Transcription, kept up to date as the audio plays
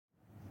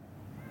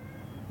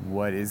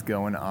What is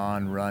going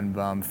on, Run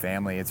Bum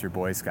family? It's your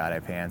boy Scott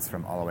I Pants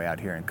from all the way out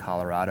here in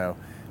Colorado,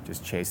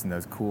 just chasing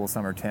those cool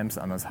summer temps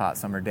on those hot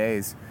summer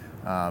days.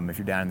 If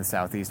you're down in the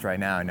southeast right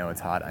now, I know it's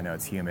hot, I know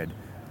it's humid.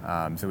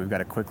 So we've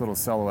got a quick little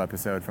solo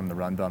episode from the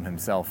Run Bum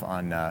himself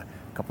on a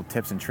couple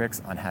tips and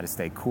tricks on how to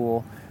stay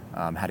cool,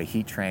 how to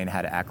heat train,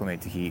 how to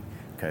acclimate to heat,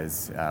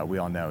 because we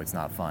all know it's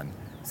not fun.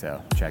 So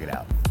check it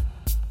out.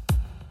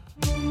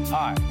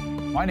 Hi,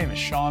 my name is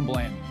Sean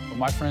Bland, but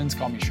my friends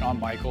call me Shawn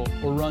Michael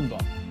or Run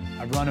Bum.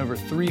 I've run over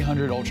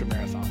 300 ultra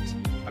marathons.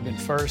 I've been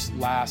first,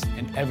 last,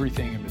 and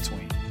everything in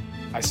between.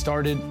 I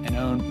started and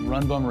own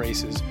Run Bum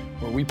Races,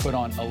 where we put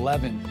on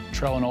 11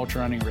 trail and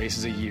ultra running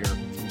races a year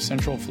from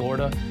Central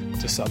Florida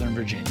to Southern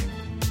Virginia.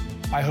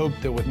 I hope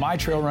that with my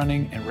trail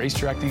running and race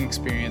directing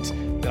experience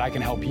that I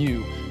can help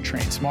you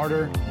train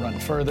smarter, run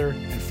further,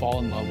 and fall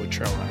in love with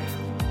trail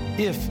running.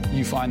 If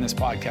you find this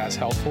podcast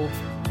helpful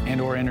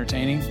and or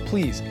entertaining,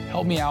 please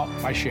help me out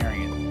by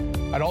sharing it.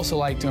 I'd also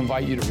like to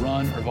invite you to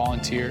run or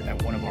volunteer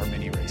at one of our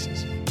mini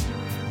races.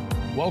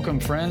 Welcome,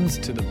 friends,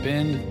 to the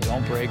Bend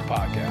Don't Break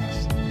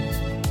podcast.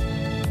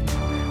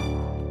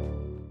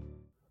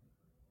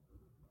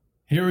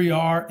 Here we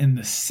are in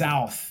the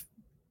South,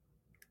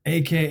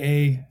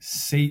 aka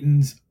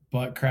Satan's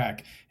butt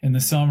crack in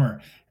the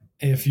summer.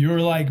 If you're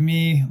like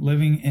me,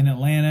 living in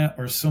Atlanta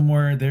or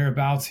somewhere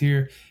thereabouts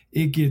here,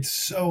 it gets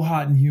so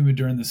hot and humid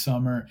during the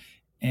summer,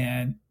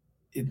 and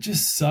it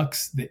just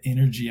sucks the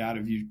energy out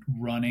of you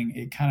running.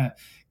 It kind of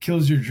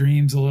kills your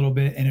dreams a little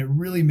bit, and it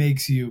really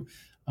makes you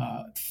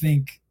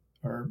think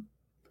or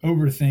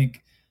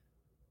overthink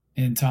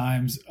in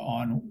times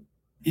on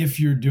if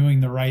you're doing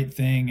the right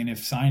thing and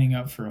if signing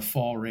up for a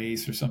fall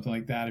race or something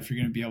like that, if you're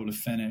going to be able to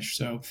finish.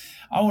 So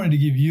I wanted to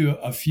give you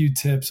a few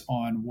tips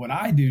on what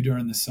I do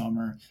during the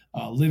summer,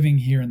 living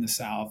here in the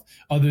South,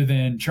 other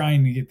than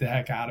trying to get the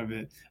heck out of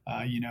it,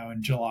 in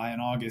July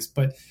and August.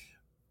 But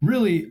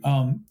really,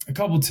 a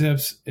couple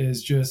tips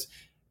is just,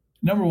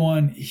 number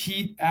one,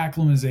 heat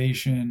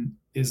acclimatization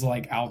is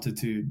like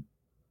altitude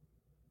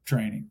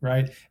training,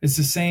 right? It's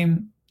the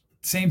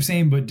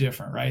same, but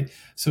different, right?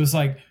 So it's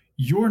like,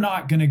 you're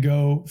not going to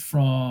go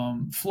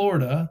from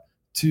Florida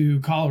to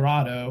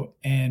Colorado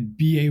and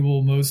be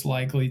able most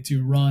likely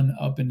to run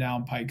up and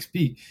down Pikes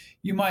Peak.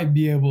 You might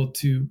be able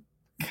to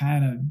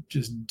kind of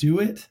just do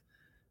it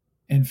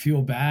and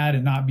feel bad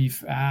and not be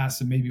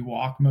fast and maybe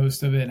walk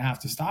most of it and have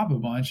to stop a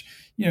bunch.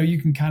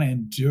 You can kind of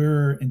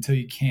endure until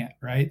you can't,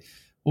 right?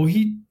 Well,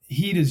 heat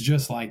is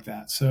just like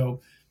that.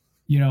 So,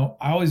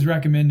 I always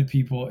recommend to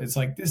people, it's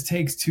like this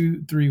takes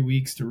 2-3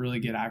 weeks to really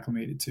get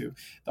acclimated to.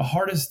 The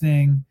hardest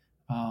thing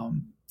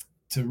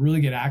to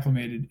really get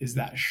acclimated is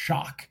that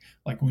shock.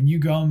 Like when you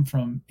go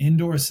from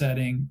indoor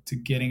setting to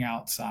getting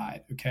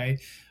outside, okay?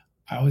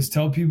 I always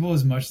tell people,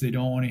 as much as they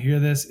don't want to hear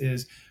this,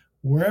 is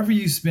wherever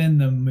you spend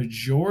the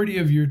majority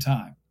of your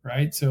time,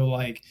 right? So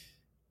like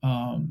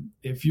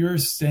if you're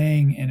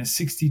staying in a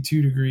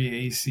 62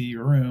 degree AC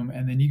room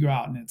and then you go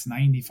out and it's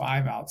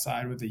 95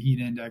 outside with a heat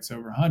index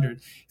over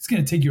 100, it's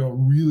going to take you a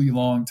really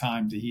long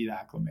time to heat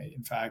acclimate.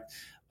 In fact,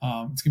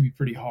 it's going to be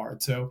pretty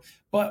hard. So,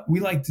 but we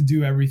like to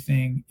do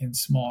everything in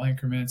small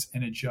increments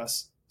and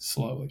adjust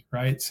slowly,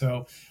 right?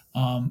 So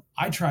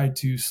I try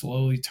to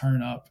slowly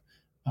turn up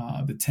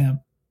the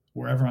temp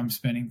wherever I'm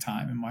spending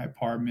time, in my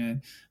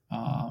apartment,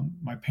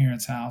 my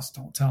parents' house.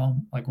 Don't tell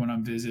them, like when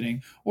I'm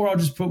visiting, or I'll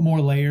just put more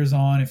layers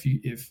on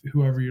if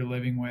whoever you're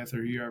living with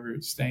or whoever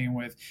you're staying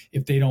with,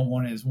 if they don't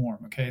want it as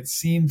warm. Okay, it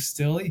seems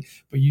silly,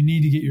 but you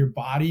need to get your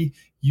body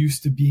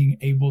used to being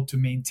able to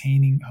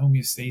maintaining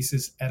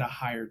homeostasis at a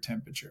higher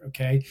temperature.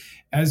 Okay,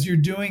 as you're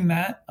doing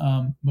that,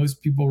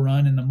 most people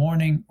run in the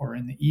morning or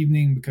in the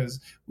evening because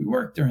we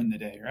work during the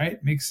day,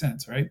 right? Makes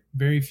sense, right?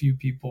 Very few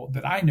people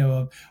that I know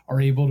of are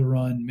able to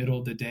run middle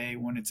of the day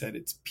when it's at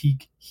its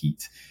peak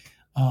heat.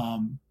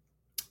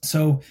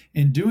 So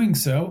in doing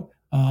so,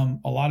 a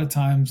lot of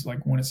times,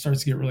 like when it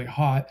starts to get really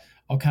hot,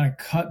 I'll kind of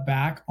cut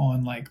back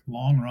on like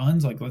long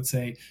runs. Like let's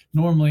say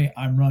normally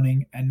I'm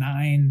running a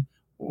 9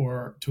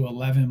 or to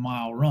 11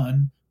 mile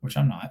run, which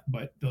I'm not,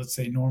 but let's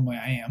say normally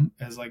I am,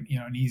 as like,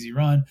 an easy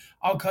run.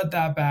 I'll cut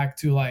that back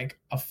to like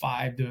a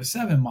 5 to a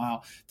 7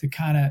 mile to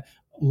kind of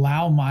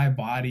allow my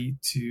body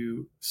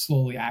to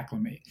slowly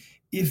acclimate.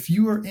 If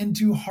you are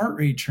into heart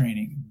rate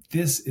training,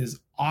 this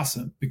is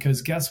awesome,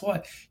 because guess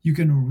what? You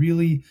can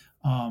really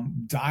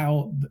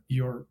dial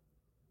your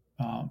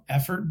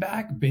effort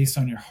back based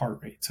on your heart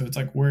rate. So it's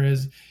like,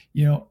 whereas,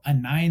 a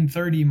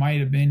 930 might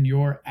have been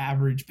your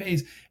average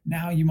pace,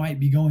 now you might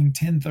be going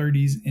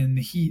 1030s in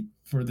the heat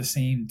for the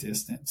same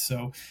distance.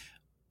 So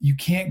you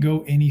can't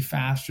go any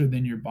faster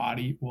than your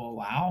body will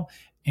allow.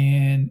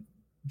 And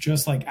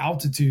just like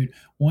altitude,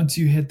 once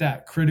you hit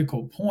that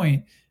critical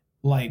point,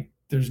 like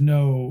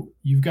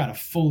you've got to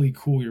fully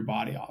cool your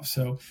body off.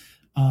 So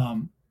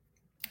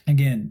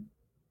again,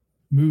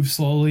 move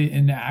slowly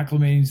into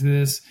acclimating to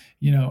this.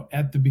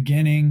 At the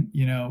beginning,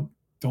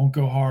 don't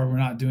go hard. We're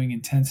not doing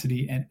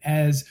intensity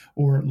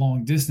or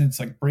long distance,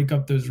 like break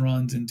up those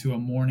runs into a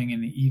morning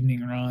and an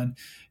evening run,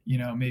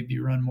 maybe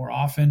run more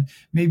often.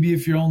 Maybe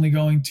if you're only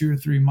going 2 or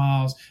 3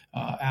 miles,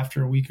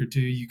 after a week or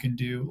two, you can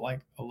do like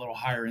a little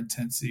higher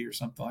intensity or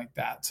something like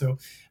that. So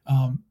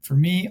for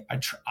me,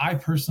 I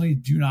personally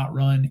do not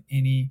run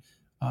any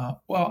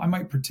I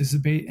might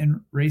participate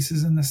in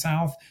races in the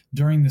South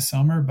during the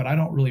summer, but I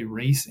don't really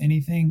race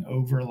anything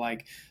over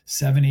like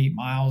 7-8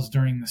 miles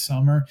during the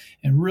summer.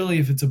 And really,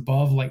 if it's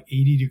above like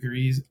 80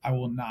 degrees, I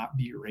will not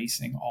be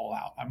racing all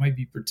out. I might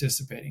be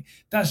participating.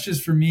 That's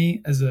just for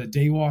me as a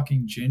day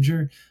walking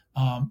ginger.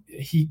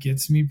 Heat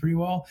gets me pretty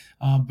well.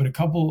 But a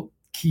couple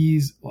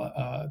keys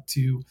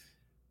to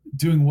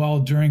doing well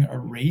during a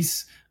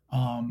race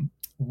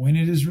when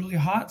it is really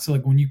hot. So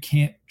like when you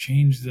can't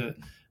change the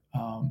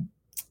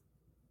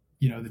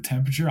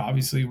temperature,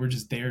 obviously we're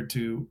just there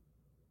to,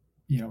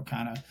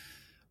 kind of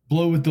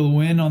blow with the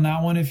wind on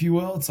that one, if you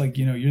will. It's like,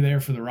 you're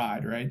there for the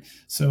ride, right?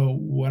 So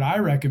what I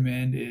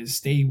recommend is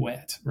stay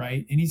wet,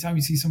 right? Anytime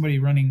you see somebody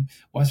running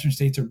Western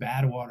States or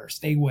Badwater,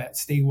 stay wet,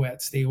 stay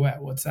wet, stay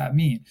wet. What's that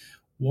mean?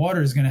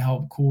 Water is going to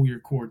help cool your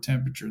core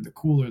temperature. The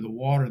cooler the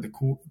water, the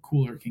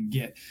cooler it can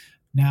get.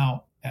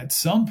 Now, at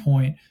some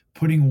point,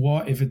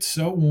 if it's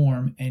so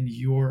warm and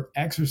you're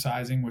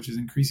exercising, which is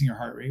increasing your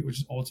heart rate, which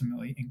is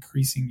ultimately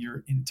increasing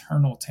your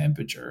internal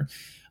temperature,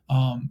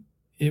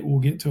 it will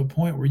get to a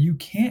point where you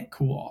can't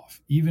cool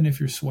off. Even if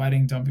you're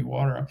sweating, dumping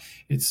water up,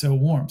 it's so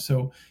warm.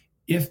 So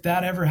if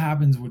that ever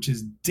happens, which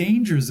is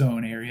danger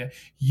zone area,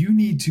 you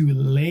need to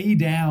lay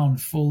down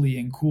fully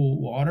in cool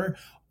water,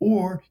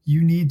 or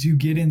you need to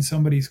get in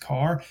somebody's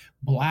car,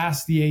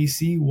 blast the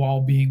AC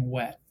while being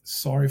wet.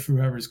 Sorry for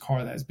whoever's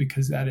car that is,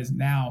 because that is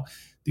now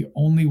the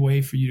only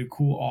way for you to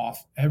cool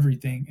off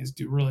everything, is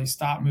to really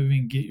stop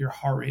moving, get your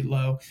heart rate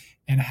low,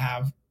 and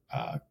have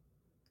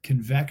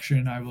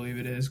convection, I believe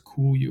it is,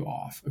 cool you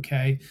off.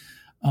 Okay.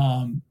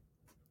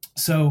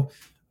 So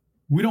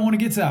we don't want to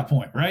get to that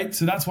point, right?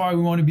 So that's why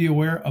we want to be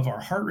aware of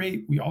our heart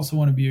rate. We also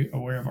want to be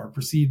aware of our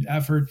perceived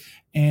effort.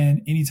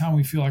 And anytime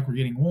we feel like we're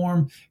getting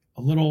warm,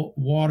 a little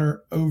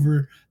water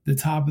over the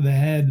top of the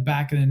head, the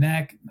back of the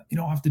neck. You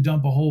don't have to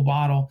dump a whole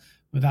bottle,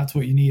 but that's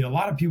what you need. A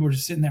lot of people are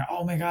just sitting there,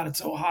 oh my God, it's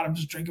so hot. I'm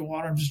just drinking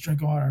water. I'm just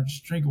drinking water. I'm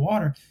just drinking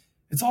water.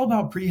 It's all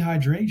about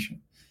prehydration.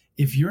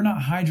 If you're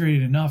not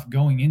hydrated enough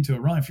going into a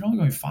run, if you're only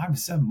going 5 to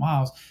 7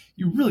 miles,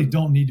 you really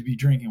don't need to be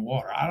drinking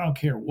water. I don't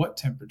care what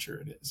temperature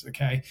it is,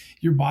 okay?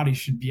 Your body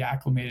should be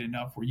acclimated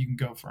enough where you can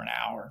go for an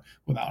hour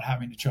without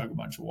having to chug a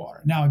bunch of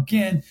water. Now,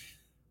 again,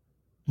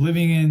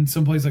 living in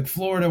some place like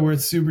Florida where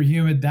it's super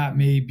humid, that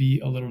may be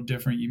a little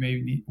different. You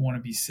may want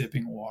to be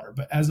sipping water.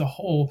 But as a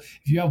whole,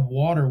 if you have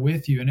water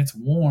with you and it's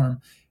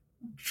warm,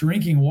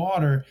 drinking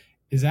water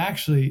is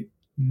actually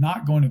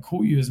not going to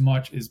cool you as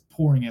much as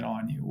pouring it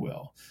on you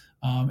will.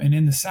 And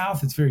in the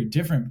South, it's very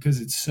different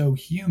because it's so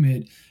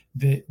humid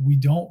that we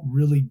don't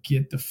really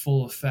get the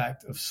full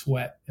effect of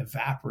sweat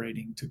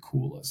evaporating to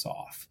cool us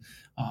off.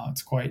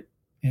 It's quite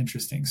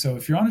interesting. So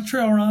if you're on a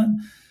trail run,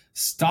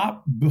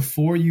 stop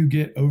before you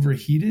get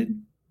overheated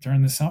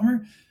during the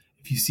summer.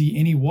 If you see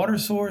any water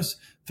source,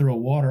 throw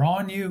water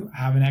on you,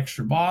 have an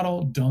extra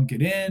bottle, dunk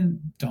it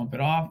in, dump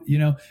it off,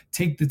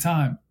 take the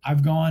time.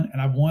 I've gone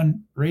and I've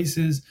won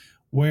races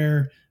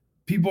where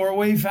people are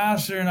way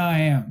faster than I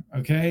am.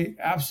 Okay.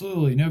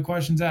 Absolutely. No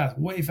questions asked.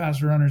 Way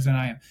faster runners than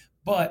I am,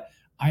 but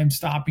I am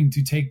stopping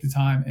to take the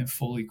time and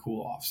fully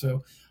cool off.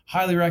 So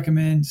highly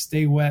recommend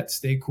stay wet,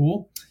 stay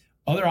cool.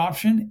 Other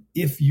option,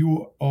 if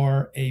you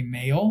are a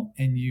male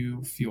and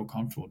you feel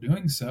comfortable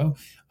doing so,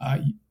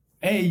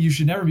 you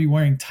should never be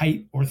wearing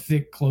tight or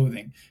thick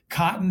clothing.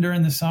 Cotton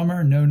during the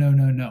summer,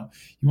 no.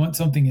 You want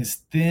something as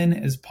thin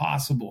as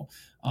possible.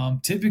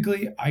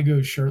 Typically, I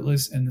go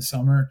shirtless in the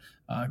summer.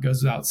 It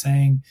goes without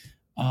saying.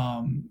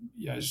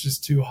 It's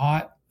just too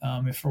hot.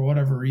 If for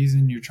whatever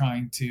reason you're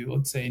trying to,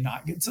 let's say,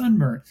 not get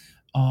sunburned,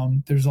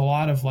 there's a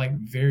lot of like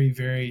very,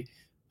 very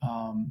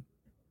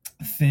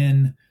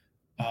thin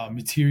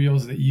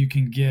materials that you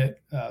can get,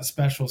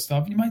 special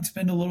stuff. You might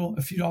spend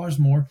a few dollars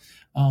more,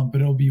 but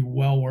it'll be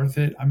well worth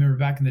it. I remember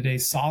back in the day,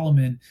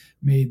 Salomon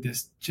made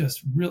this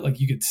just real, like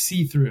you could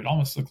see through it.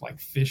 Almost looked like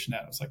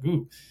fishnet. I was like,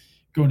 ooh,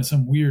 going to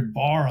some weird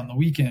bar on the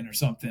weekend or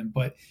something.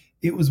 But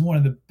it was one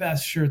of the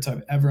best shirts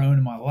I've ever owned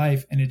in my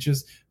life. And it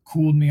just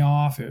cooled me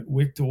off. It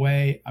wicked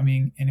away.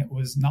 And it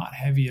was not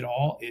heavy at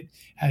all. It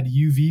had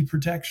UV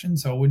protection,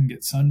 so I wouldn't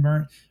get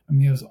sunburned.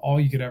 It was all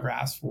you could ever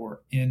ask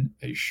for in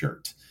a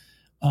shirt.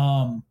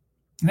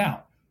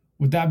 Now,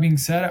 with that being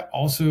said, I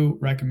also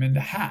recommend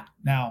a hat.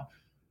 Now,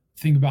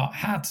 thing about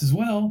hats as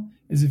well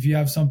is if you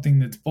have something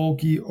that's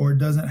bulky or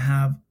doesn't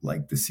have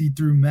like the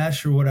see-through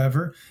mesh or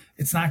whatever,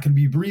 it's not going to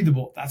be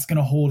breathable. That's going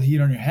to hold heat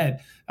on your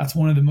head. That's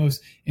one of the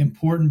most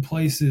important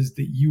places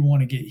that you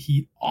want to get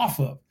heat off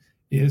of,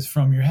 is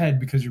from your head,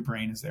 because your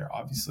brain is there,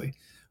 obviously.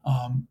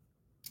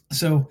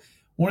 So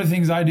one of the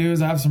things I do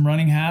is I have some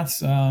running hats.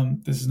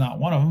 This is not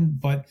one of them,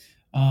 but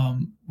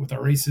with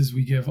our races,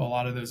 we give a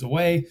lot of those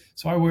away.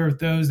 So I wear with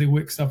those. They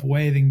wick stuff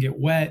away. They can get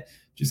wet.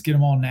 just get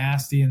them all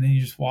nasty, and then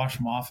you just wash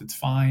them off. It's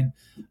fine.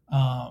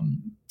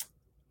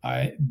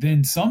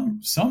 Then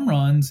some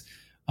runs,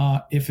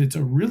 if it's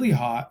a really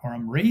hot or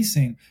I'm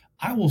racing,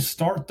 I will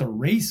start the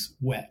race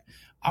wet.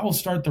 I will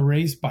start the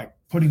race by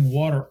putting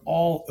water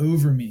all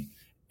over me.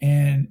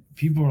 And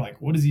people are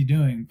like, what is he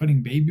doing?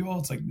 Putting baby oil?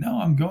 It's like, no,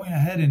 I'm going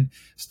ahead and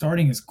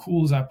starting as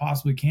cool as I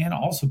possibly can. I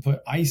also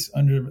put ice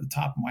under the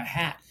top of my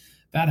hat.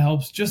 That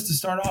helps just to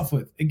start off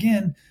with.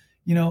 Again,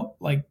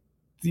 like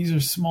these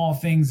are small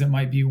things that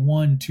might be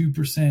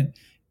 1-2%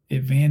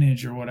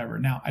 advantage or whatever.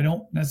 Now, I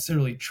don't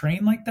necessarily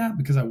train like that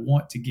because I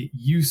want to get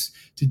used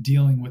to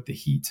dealing with the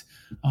heat.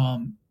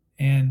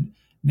 And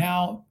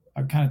now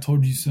I've kind of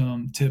told you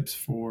some tips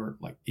for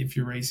like if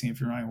you're racing,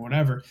 if you're running,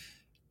 whatever.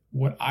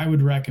 What I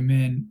would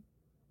recommend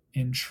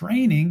in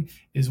training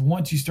is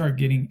once you start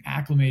getting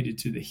acclimated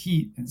to the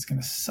heat, and it's going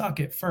to suck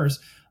at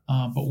first,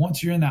 but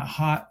once you're in that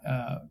hot,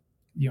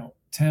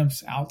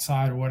 temps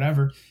outside or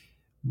whatever,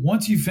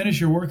 once you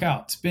finish your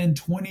workout, spend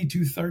 20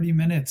 to 30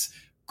 minutes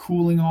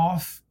cooling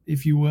off,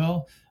 if you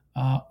will,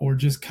 or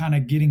just kind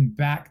of getting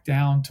back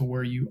down to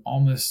where you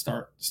almost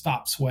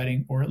stop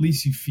sweating, or at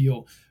least you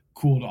feel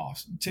cooled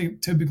off.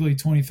 Typically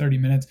 20, 30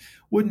 minutes.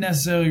 Wouldn't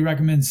necessarily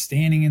recommend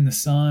standing in the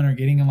sun or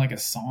getting in like a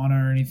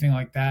sauna or anything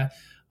like that.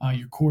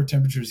 Your core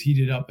temperature is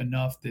heated up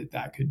enough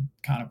that could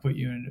kind of put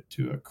you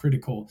into a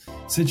critical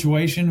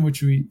situation,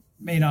 which we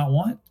may not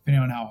want,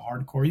 depending on how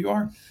hardcore you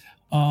are.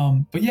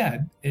 But yeah,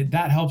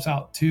 that helps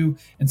out too,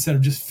 instead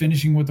of just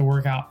finishing with the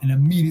workout and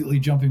immediately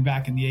jumping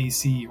back in the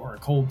AC or a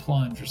cold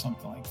plunge or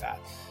something like that.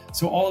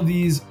 So all of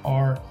these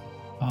are,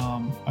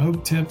 I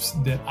hope, tips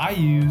that I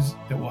use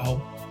that will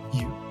help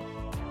you.